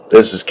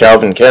This is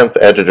Calvin Kemp,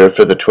 editor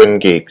for the Twin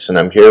Geeks, and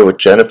I'm here with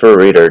Jennifer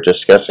Reeder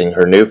discussing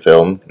her new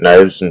film,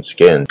 Knives and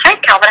Skin. Hi,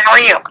 Calvin. How are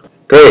you?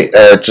 Great.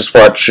 Just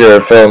watched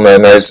your film,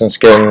 Knives and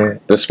Skin,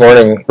 this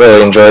morning.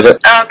 Really enjoyed it.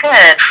 Oh,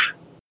 good.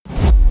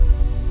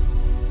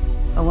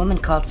 A woman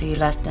called for you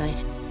last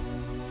night.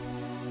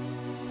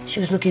 She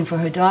was looking for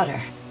her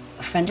daughter,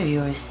 a friend of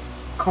yours.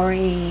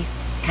 Corey,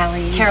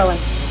 Callie... Carolyn.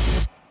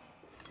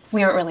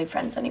 We aren't really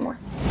friends anymore.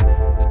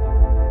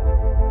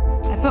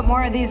 I put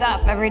more of these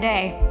up every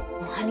day.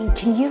 Well, honey,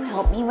 can you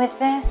help me with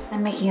this?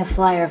 I'm making a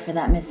flyer for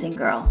that missing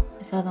girl.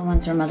 I saw the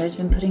ones her mother's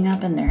been putting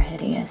up, and they're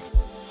hideous.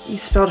 You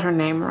spelled her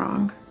name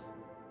wrong.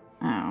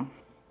 Oh.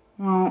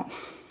 Well,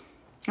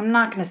 I'm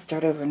not going to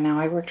start over now.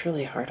 I worked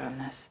really hard on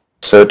this.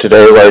 So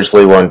today,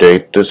 largely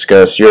wanted to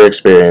discuss your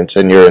experience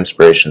and your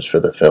inspirations for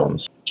the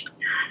films.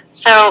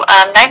 So,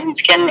 Knives and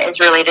Skin is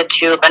related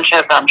to a bunch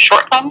of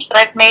short films that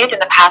I've made in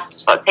the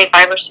past, let's say,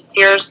 5 or 6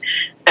 years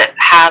that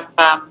have,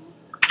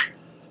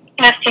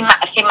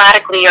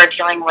 thematically are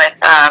dealing with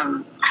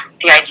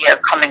the idea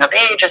of coming of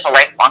age as a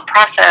lifelong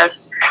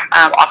process.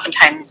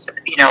 Oftentimes,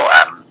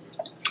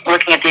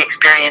 looking at the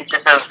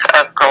experiences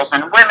of girls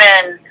and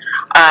women,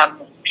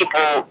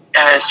 people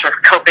sort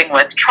of coping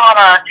with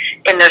trauma.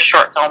 In those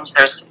short films,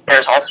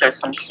 there's also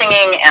some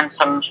singing and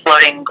some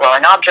floating,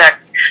 glowing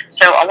objects.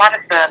 So a lot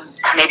of the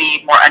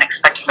maybe more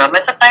unexpected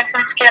moments of Knives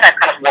and Skin I've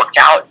kind of worked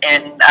out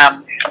in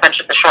a bunch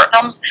of the short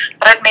films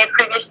that I've made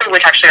previously,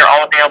 which actually are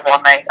all available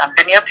on my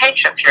Vimeo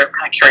page if you're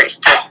kind of curious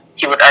to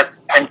see what I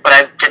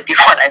did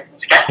before Knives and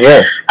Skin.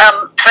 Yeah.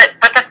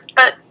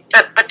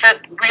 But the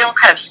real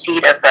kind of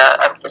seed of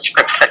the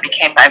script that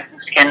became Knives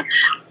and Skin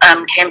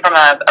came from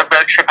a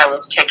road trip I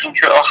was taking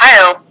through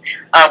Ohio,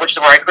 which is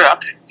where I grew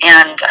up,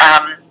 and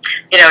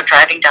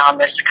driving down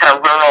this kind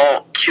of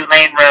rural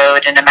 2-lane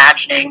road and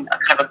imagining a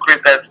kind of a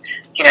group of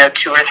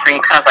 2 or 3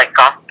 kind of like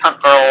goth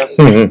punk girls,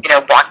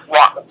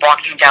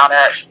 walking down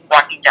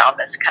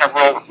this kind of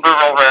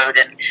rural road,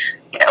 and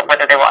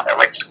whether they were on their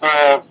way to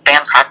school,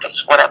 band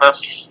practice, whatever,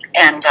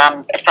 and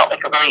it felt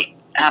like a really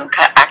kind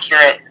of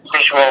accurate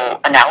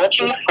visual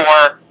analogy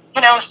for,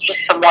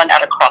 just someone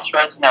at a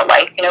crossroads in their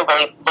life,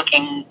 really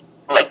looking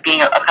like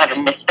being a kind of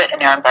a misfit in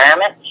their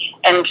environment.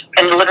 And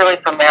literally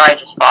from there, I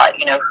just thought,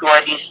 who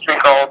are these 3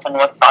 girls and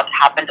what's about to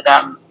happen to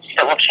them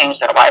that will change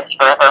their lives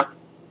forever?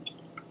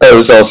 I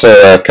was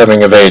also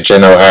coming of age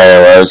in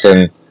Ohio. I was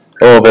in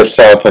a little bit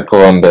south of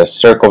Columbus,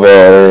 Circleville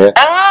area.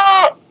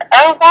 Oh,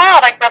 wow,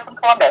 I grew up in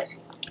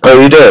Columbus.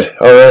 Oh, you did?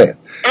 All right.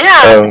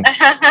 Yeah.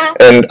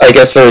 And I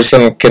guess there was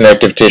some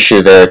connective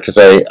tissue there, because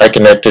I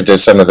connected to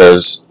some of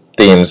those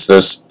themes,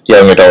 those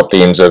young adult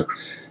themes of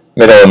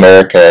Middle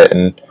America,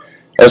 and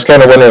I was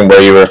kind of wondering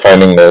where you were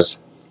finding those.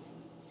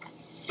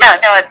 Yeah,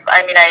 no,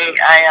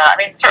 I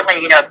mean, certainly,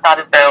 it's not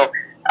as though,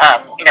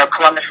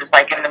 Columbus is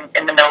like in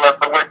the middle of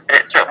the woods, but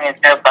it certainly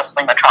is no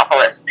bustling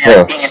metropolis.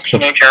 Being a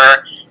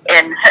teenager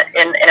in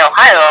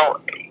Ohio,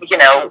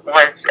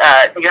 was,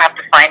 you have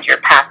to find your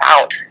path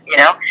out,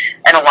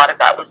 and a lot of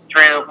that was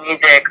through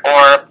music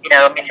or,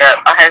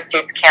 the Ohio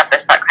State's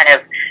campus, that kind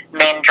of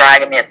main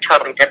drag. It's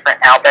totally different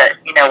now, but,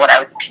 when I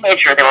was a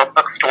teenager, there were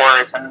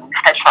bookstores and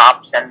head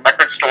shops and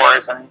record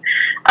stores, and,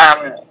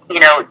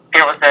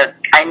 there was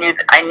I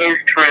knew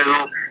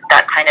through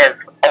that kind of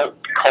old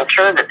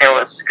culture that there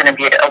was going to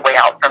be a way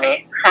out for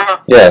me.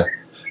 Yeah,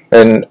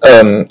 and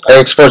I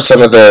explored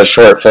some of the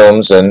short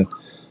films, and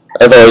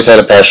I've always had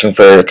a passion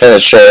for kind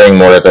of sharing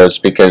more of those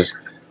because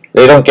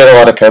they don't get a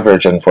lot of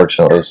coverage,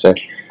 unfortunately. So,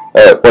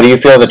 what do you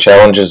feel the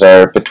challenges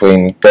are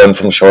between going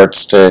from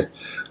shorts to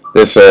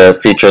this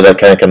feature that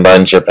kind of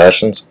combines your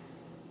passions?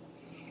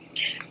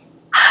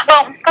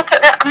 Well, that's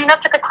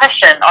a good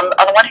question. On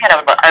the one hand,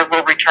 I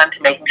will return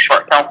to making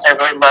short films. I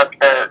really love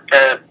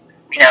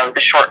the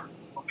short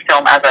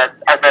film as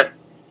a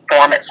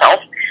form itself.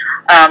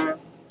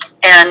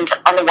 And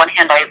on the one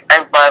hand,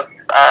 I love,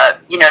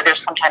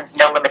 there's sometimes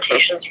no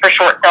limitations for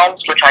short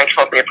films, which I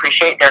totally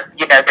appreciate.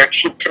 They're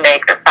cheap to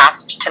make, they're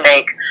fast to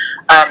make.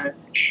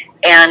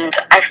 And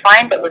I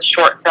find that with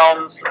short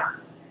films,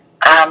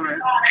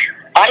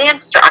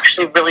 audiences are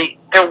actually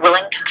they're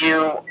willing to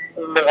do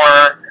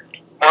more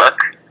work.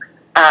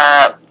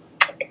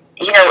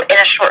 In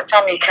a short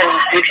film, you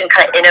can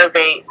kind of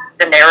innovate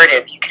the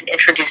narrative. You can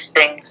introduce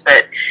things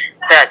that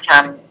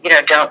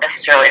don't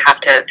necessarily have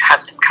to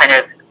have some kind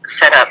of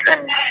setup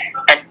and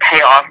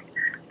payoff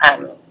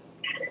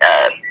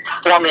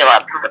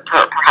formula,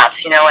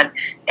 perhaps,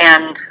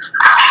 and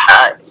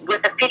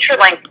with a feature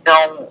length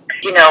film,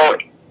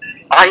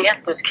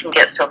 audiences can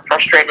get so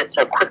frustrated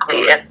so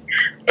quickly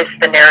if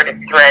the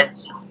narrative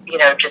threads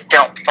just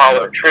don't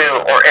follow through,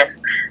 or if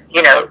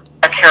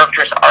a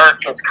character's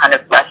arc is kind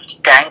of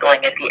left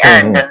dangling at the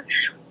end.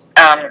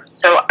 And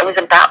so it was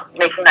about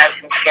making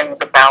Knives and Skin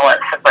was a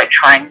balance of like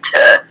trying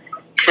to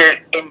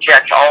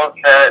inject all of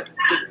the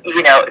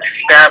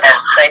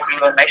experiments that I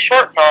do in my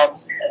short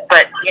films,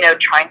 but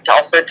trying to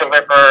also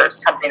deliver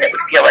something that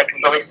would feel like a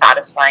really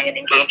satisfying and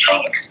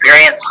engaging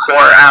experience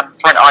for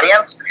an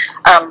audience.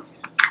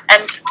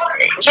 And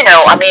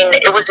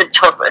it was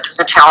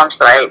a challenge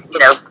that I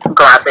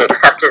gladly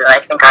accepted, and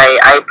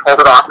I pulled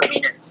it off. I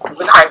mean,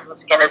 Knives and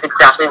Skin is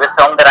exactly the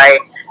film that I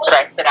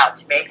set out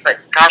to make, but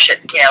gosh,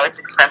 it's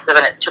expensive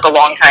and it took a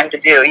long time to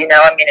do. I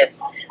mean,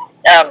 it's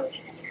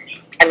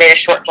I made a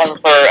short film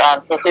for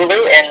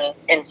Hulu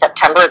in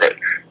September that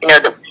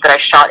I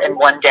shot in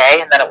one day,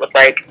 and then it was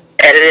like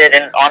edited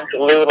and on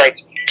Hulu like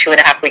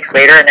 2.5 weeks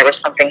later, and there was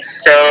something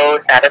so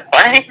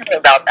satisfying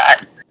about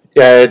that.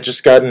 Yeah, I had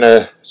just gotten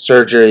a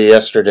surgery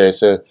yesterday,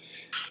 so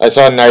I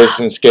saw Knives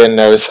and Skin,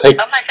 and I was like,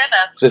 oh my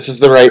goodness, this is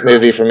the right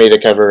movie for me to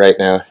cover right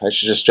now. I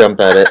should just jump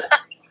at it.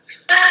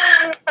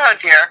 Oh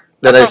dear.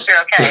 Then I hope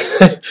you're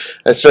okay.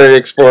 I started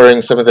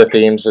exploring some of the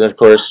themes, and of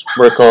course,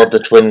 we're called the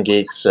Twin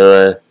Geeks,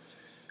 so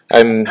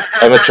I'm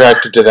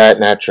attracted to that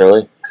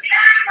naturally.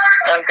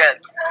 Oh,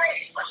 good.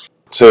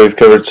 So we've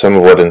covered some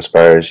of what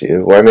inspires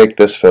you. Why make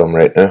this film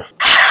right now?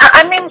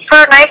 I mean,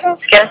 for Knives and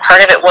Skin,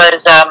 part of it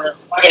was,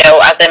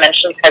 as I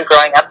mentioned, kind of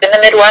growing up in the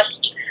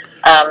Midwest,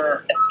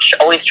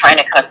 always trying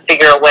to kind of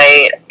figure a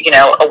way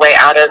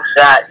out of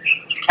that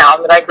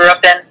town that I grew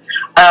up in,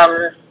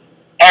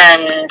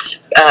 and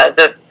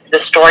the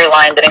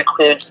storyline that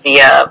includes the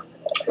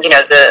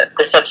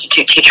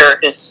substitute teacher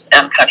who's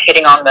kind of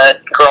hitting on the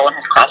girl in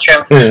his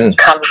classroom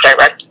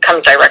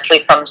comes directly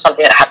from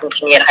something that happened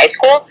to me in high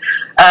school.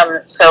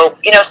 So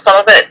some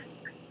of it,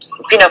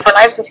 for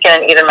Knives and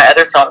Skin and even my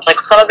other films,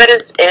 like some of it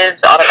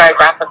is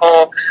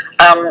autobiographical,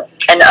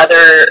 and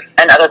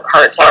other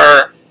parts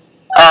are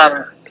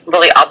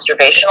really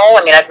observational.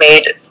 I mean, I've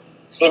made,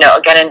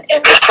 again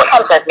in the short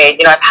films I've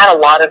made, I've had a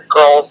lot of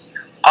girls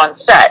on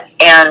set,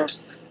 and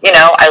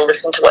I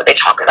listen to what they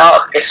talk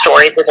about, the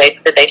stories that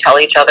they tell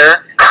each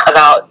other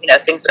about,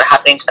 things that are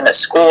happening to them at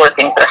school or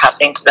things that are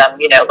happening to them,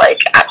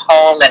 like at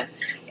home, and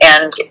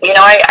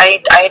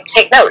I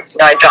take notes.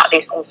 I jot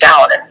these things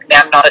down, and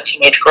I'm not a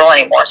teenage girl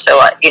anymore, so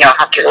I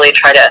have to really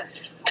try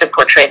to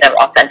portray them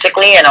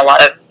authentically. And a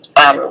lot of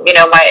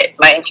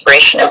my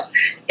inspiration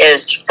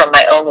is from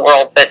my own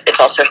world, but it's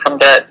also from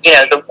the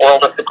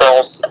world of the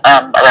girls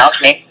around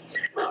me.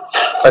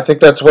 I think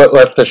that's what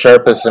left the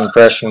sharpest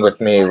impression with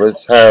me,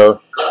 was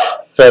how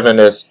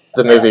feminist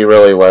the movie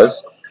really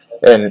was,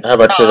 and how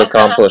much it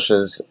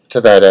accomplishes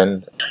to that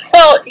end.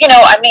 Well,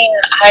 I mean,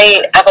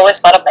 I've always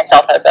thought of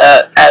myself as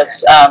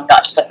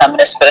not just a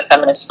feminist, but a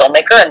feminist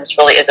filmmaker, and this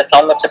really is a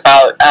film that's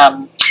about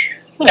a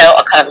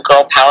kind of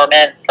girl power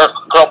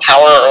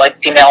or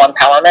like female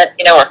empowerment,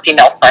 or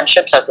female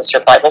friendships as a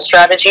survival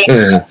strategy.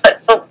 Mm-hmm.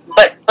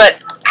 But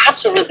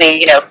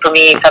absolutely, for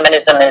me,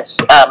 feminism is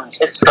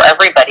for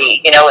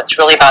everybody. It's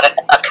really about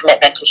a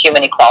commitment to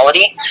human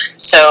equality.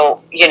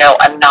 So,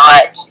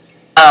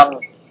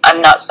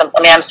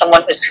 I'm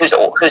someone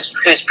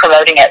who's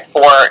promoting it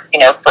for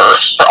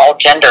all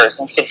genders,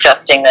 and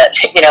suggesting that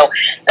female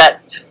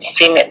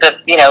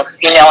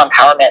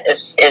empowerment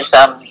is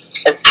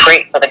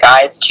great for the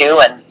guys too,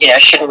 and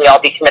shouldn't we all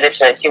be committed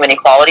to human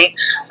equality?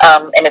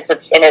 And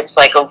it's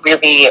like a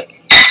really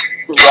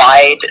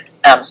wide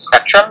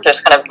spectrum. There's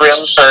kind of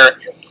room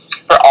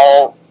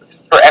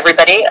for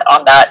everybody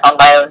on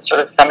my own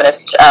sort of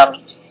feminist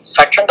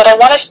spectrum. But I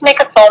wanted to make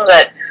a film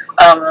that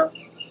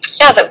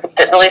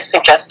that really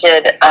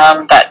suggested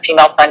that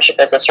female friendship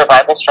is a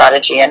survival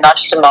strategy, and not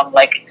just among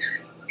like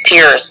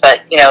peers,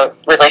 but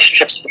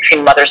relationships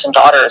between mothers and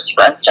daughters,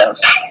 for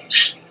instance.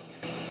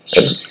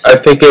 I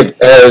think it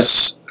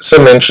has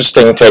some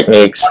interesting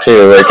techniques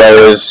too. Like I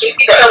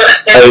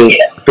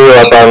grew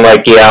up on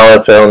like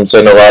Giallo films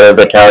and a lot of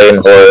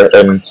Italian horror,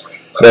 and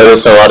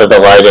noticed a lot of the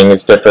lighting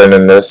is different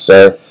in this.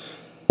 Where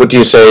would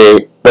you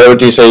say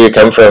you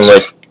come from,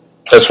 like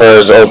as far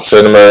as old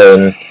cinema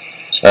and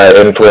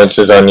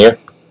influences on you?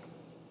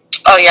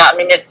 Oh yeah, I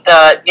mean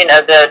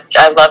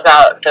I love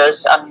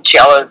those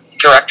Giallo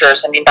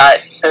directors. I mean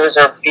those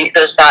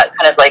that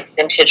kind of like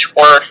vintage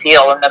horror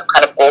feel, and the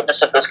kind of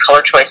boldness of those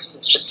color choices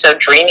is just so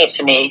dreamy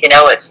to me.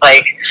 It's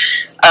like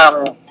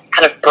kind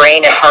of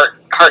brain and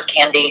heart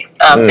candy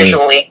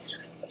visually.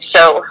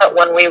 So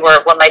when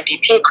my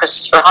DP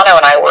Chris Verhano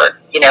and I were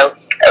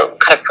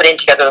kind of putting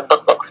together the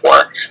book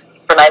for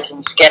Knives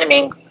and Skin, I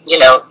mean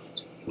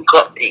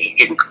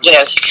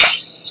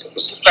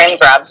frame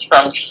grabs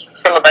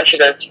from a bunch of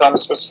those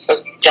films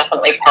was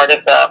definitely part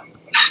of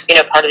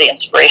the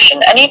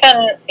inspiration, and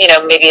even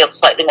maybe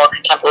slightly more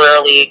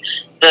contemporarily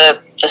the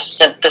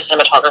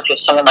cinematography of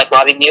someone like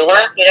Robbie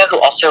Mueller, who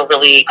also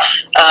really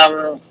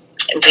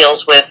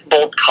deals with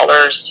bold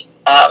colors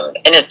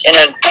in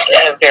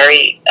a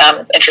very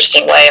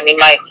interesting way. I mean,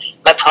 my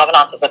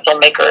provenance as a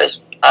filmmaker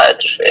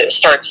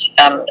starts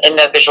in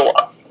the visual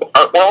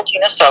art world,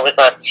 so I was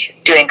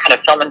doing kind of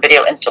film and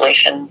video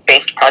installation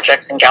based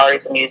projects in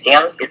galleries and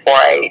museums before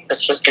I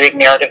was doing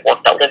narrative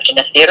work that lived in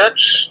a theater.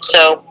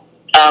 So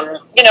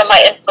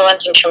my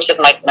influence in terms of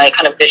my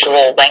kind of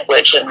visual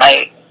language and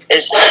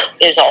is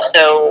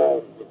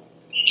also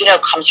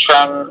comes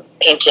from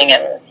painting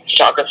and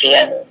photography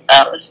and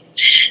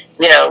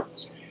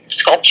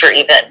sculpture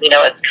even.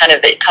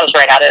 It comes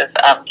right out of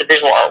the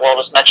visual art world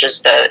as much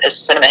as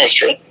cinema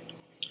history.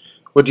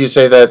 Would you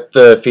say that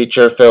the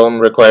feature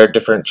film required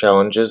different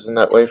challenges in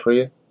that way for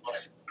you?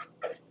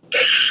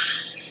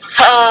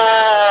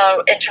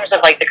 in terms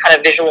of like the kind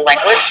of visual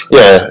language.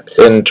 Yeah,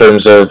 in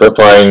terms of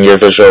applying your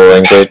visual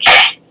language.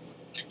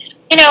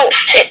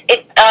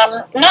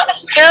 Not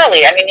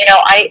necessarily. I mean,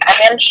 I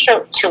managed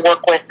to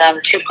work with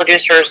two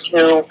producers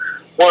who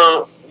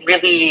were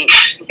really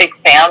big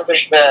fans of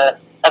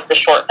the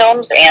short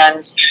films,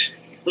 and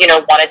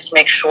wanted to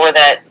make sure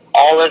that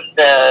all of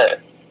the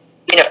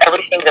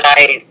everything that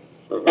I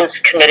was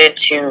committed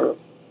to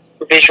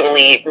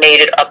visually made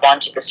it up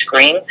onto the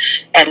screen.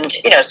 And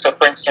so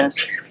for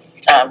instance,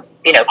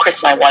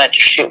 Chris and I wanted to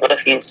shoot with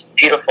these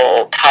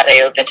beautiful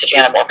Tadeo vintage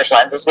anamorphic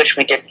lenses, which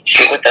we did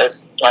shoot with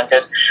those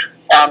lenses.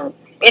 And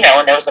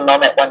there was a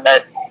moment when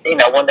the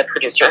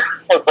producer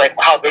was like,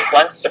 "Wow, these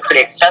lenses are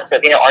pretty expensive.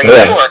 Are you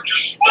sure?"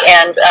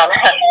 And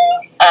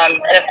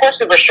of course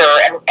we were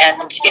sure.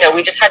 And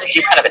we just had to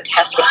do kind of a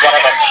test with one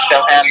of them to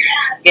show him,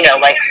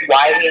 like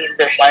why we needed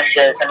those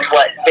lenses and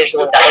what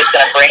visually that was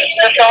going to bring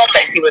to the film.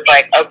 And he was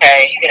like,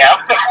 "Okay,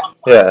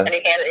 Yeah. And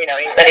he handed,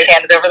 then he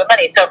handed over the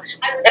money. So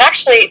it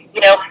actually,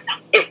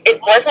 it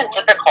wasn't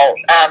difficult.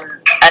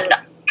 And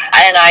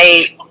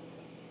I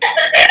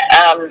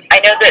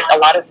know that a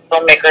lot of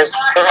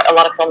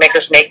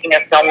filmmakers making a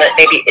film that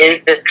maybe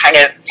is this kind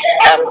of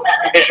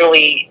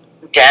visually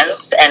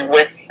dense and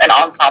with an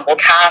ensemble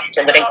cast,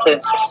 and that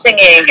includes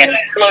singing and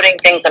floating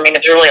things. I mean,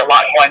 there's really a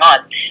lot going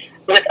on.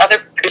 With other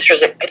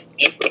producers,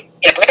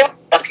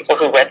 people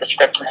who read the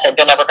script and said,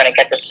 "You're never going to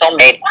get this film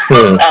made."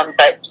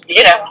 But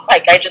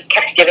I just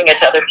kept giving it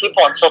to other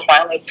people until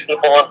finally some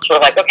people were sort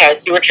of like, "Okay, I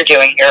see what you're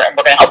doing here, and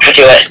we're going to help you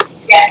do it."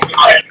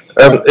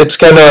 It's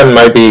kind of on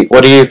my beat.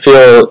 What do you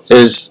feel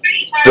is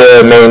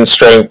the main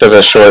strength of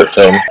a short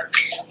film?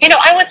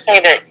 I would say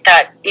that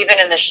even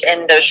in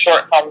those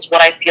short films,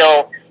 what I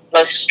feel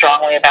most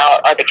strongly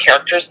about are the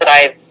characters that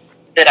I've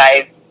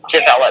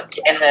developed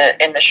in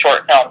the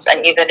short films,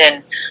 and even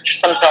in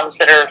some films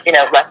that are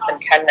less than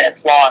 10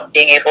 minutes long,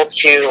 being able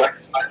to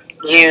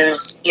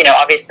use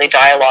obviously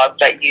dialogue,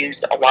 but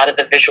use a lot of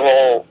the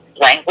visual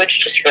language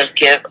to sort of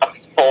give a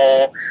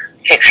full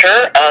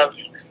picture of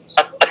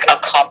a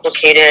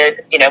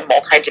complicated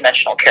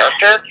multi-dimensional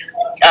character.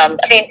 I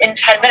mean, in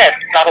 10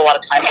 minutes, it's not a lot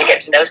of time to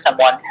get to know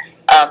someone.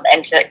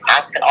 And to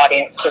ask an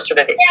audience to sort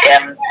of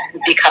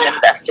become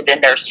invested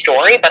in their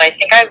story, but I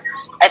think I've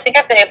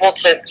been able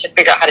to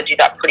figure out how to do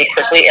that pretty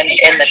quickly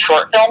in the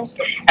short films,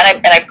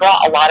 and I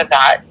brought a lot of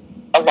that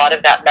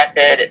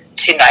method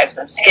to Knives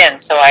and Skin.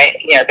 So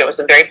there was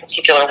a very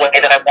particular way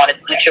that I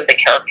wanted each of the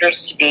characters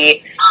to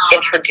be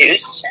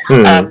introduced,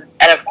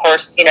 and of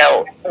course, you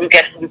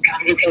can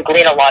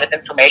glean a lot of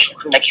information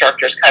from the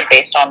characters kind of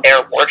based on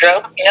their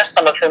wardrobe.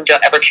 Some of whom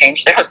don't ever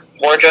change their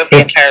wardrobe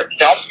the entire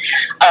film.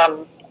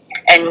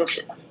 And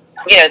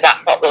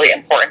that felt really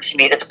important to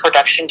me, that the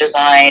production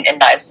design in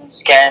Knives and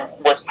Skin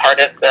was part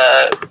of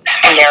the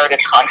narrative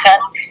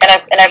content, and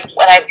I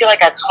feel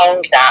like I've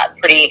honed that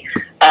pretty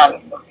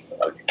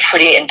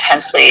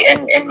intensely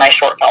in my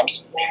short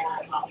films.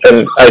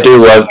 And I do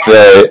love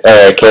the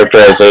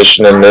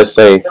characterization in this.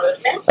 I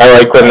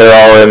like when they're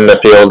all in the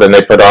field and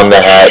they put on the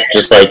hat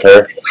just like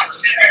her.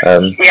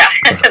 Yeah.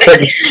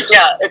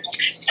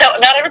 So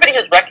not everybody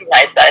has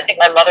recognized that. I think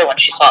my mother, when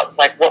she saw it, was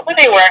like, "What were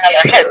they wearing on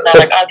their heads?" And I'm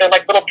like, "Oh, they're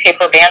like little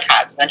paper band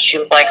hats." And then she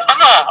was like,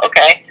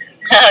 "Okay."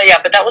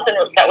 Yeah, but that was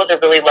a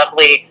really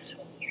lovely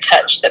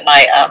touch that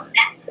my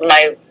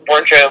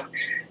wardrobe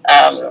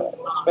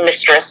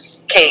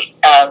mistress, Kate,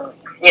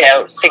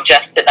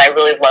 suggested, and I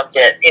really loved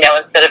it.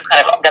 Instead of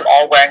kind of them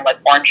all wearing like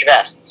orange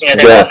vests, they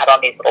all had on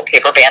these little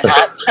paper band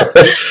hats.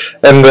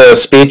 And the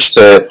speech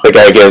that the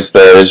guy gives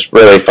there is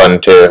really fun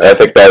too. I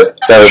think that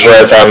was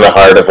where I found the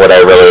heart of what I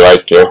really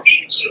liked here.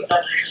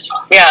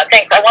 Yeah,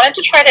 thanks. I wanted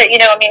to try to,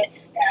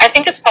 I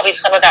think it's probably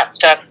some of that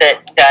stuff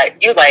that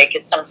you like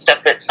is some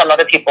stuff that some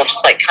other people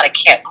just like kind of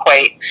can't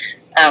quite,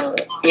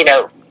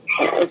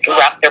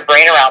 wrap their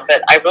brain around.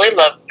 But I really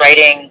love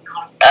writing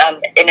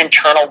an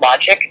internal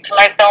logic to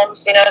my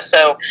films,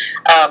 so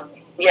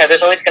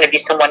there's always going to be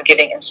someone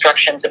giving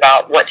instructions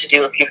about what to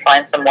do if you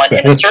find someone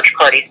in a search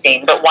party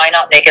scene, but why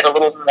not make it a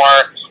little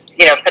more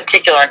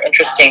particular and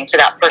interesting to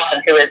that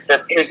person who's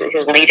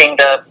leading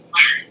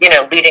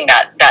leading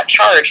that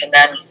charge. And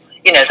then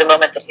the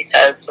moment that he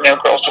says,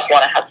 girls just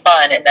want to have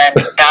fun, and then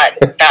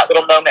that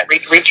little moment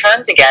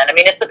returns again. I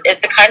mean,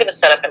 it's a kind of a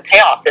setup and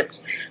payoff.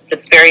 It's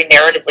very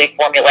narratively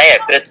formulaic,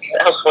 but it's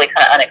hopefully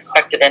kind of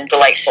unexpected and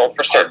delightful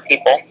for certain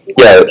people.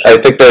 Yeah, I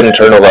think the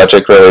internal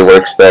logic really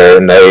works there,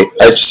 and I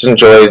just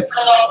enjoy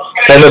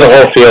kind of the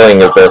whole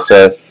feeling of this.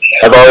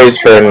 I've always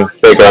been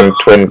big on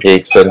Twin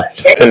Peaks, and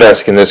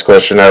asking this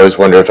question, I always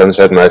wonder if I'm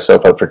setting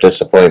myself up for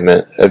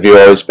disappointment. Have you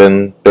always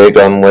been big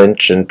on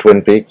Lynch and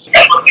Twin Peaks?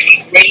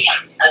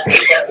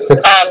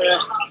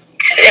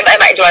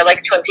 Do I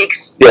like Twin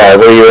Peaks? Yeah,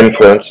 were you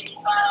influenced?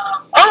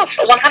 Oh,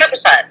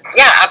 100%.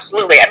 Yeah,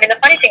 absolutely. I mean, the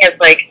funny thing is,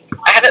 like,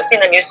 I haven't seen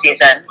the new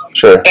season.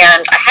 Sure.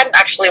 And I hadn't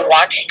actually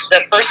watched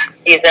the first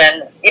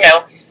season,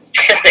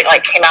 since it,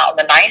 like, came out in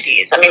the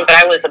 90s. I mean, but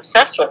I was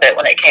obsessed with it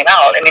when it came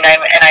out. I mean,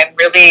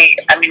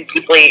 I'm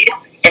deeply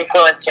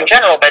influenced in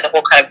general by the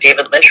whole kind of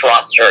David Lynch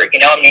roster,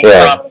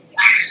 from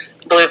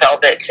Blue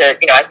Velvet to,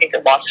 I think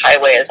that Lost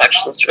Highway is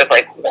actually sort of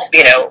like,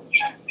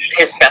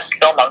 his best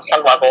film on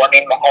some level. I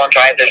mean, Mulholland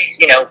Drive is,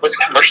 was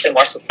commercially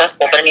more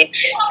successful, but I mean,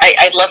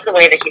 I love the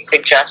way that he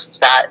suggests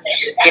that,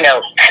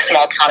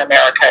 small town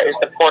America is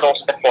the portal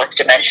to the fourth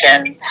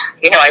dimension.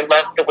 I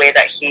love the way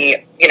that he,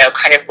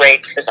 kind of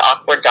rates this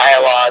awkward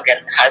dialogue and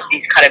has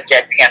these kind of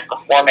deadpan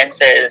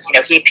performances.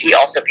 He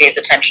also pays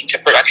attention to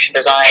production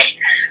design,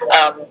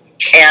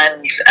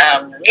 and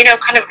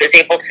kind of is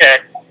able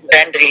to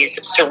bend these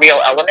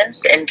surreal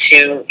elements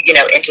into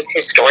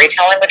his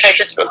storytelling, which I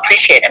just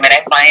appreciate. I mean,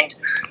 I find,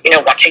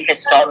 watching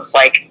his films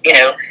like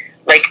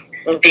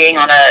being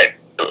on a,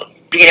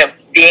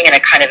 being in a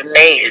kind of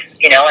maze,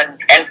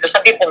 and for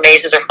some people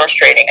mazes are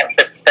frustrating,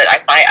 but I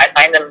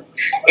find them,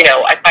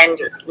 I find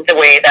the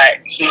way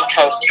that he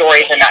tells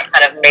stories in that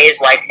kind of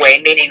maze-like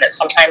way, meaning that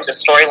sometimes the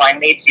storyline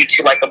leads you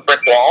to like a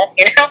brick wall,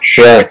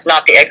 Yeah. It's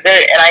not the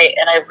exit,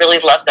 and I really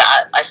love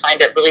that. I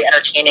find it really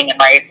entertaining in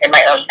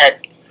my own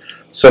head.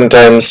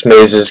 Sometimes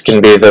mazes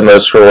can be the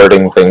most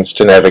rewarding things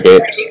to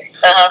navigate.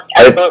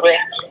 Absolutely.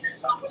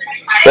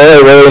 Well,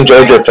 I really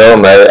enjoyed your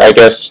film. I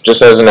guess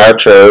just as an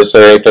outro, is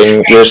there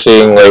anything you're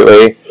seeing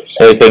lately?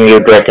 Anything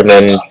you'd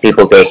recommend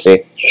people go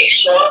see?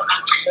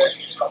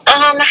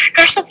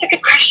 Gosh, that's a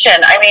good question.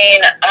 I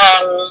mean,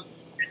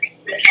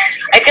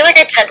 I feel like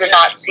I tend to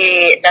not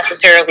see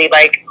necessarily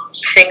like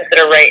things that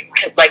are right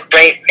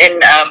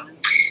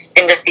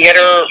in the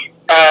theater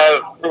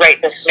right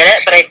this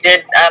minute, but I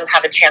did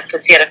have a chance to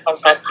see at a film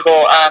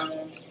festival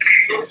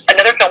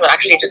another film that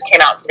actually just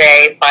came out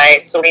today by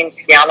Celine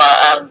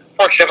Sciamma,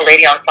 Portrait of a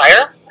Lady on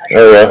Fire.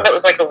 Oh yeah. That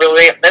was a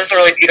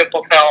really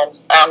beautiful film.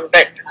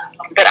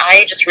 But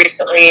I just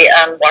recently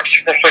watched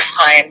for the first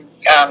time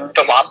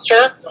The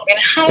Lobster.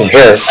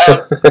 Yes.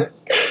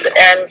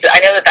 And I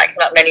know that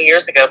came out many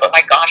years ago, but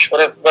my gosh,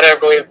 what a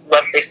really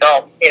lovely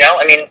film.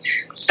 I mean,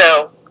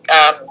 so.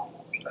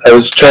 I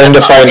was trying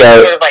to find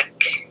out. Sort of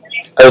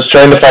I was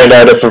trying to find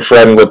out if a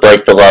friend would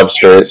like The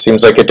Lobster. It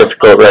seems like a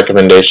difficult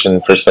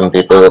recommendation for some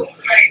people,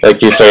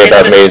 like you say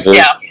about mazes.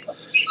 Yeah.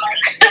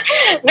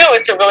 No,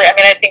 it's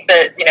I think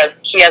that,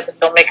 he as a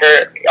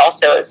filmmaker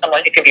also is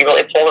someone who can be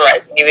really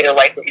polarizing. You either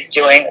like what he's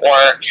doing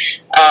or,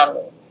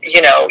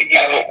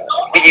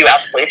 you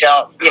absolutely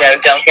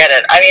don't get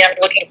it. I mean, I'm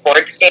looking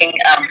forward to seeing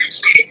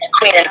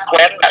Queen and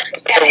Slim. That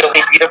seems like a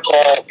really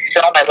beautiful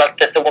film. I love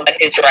that the woman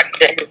who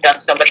directed it has done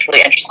so much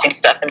really interesting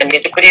stuff in the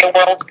music video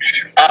world.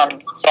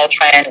 So I'll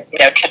try and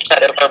catch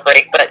that over a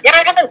break. But yeah,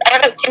 I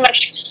haven't seen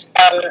much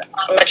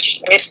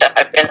new stuff.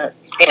 I've been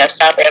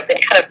sadly I've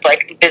been kind of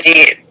like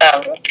busy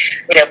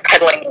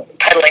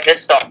peddling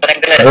this film, but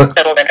I'm going to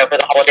settle in over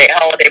the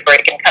holiday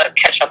break and kind of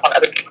catch up on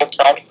other people's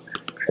films.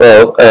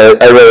 Well,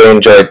 I really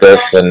enjoyed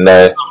this, and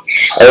I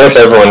hope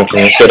everyone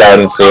can get out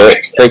and see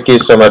it. Thank you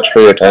so much for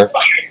your time.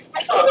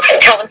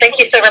 Calvin, thank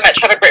you so very much.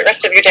 Have a great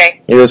rest of your day.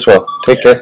 You as well. Take care.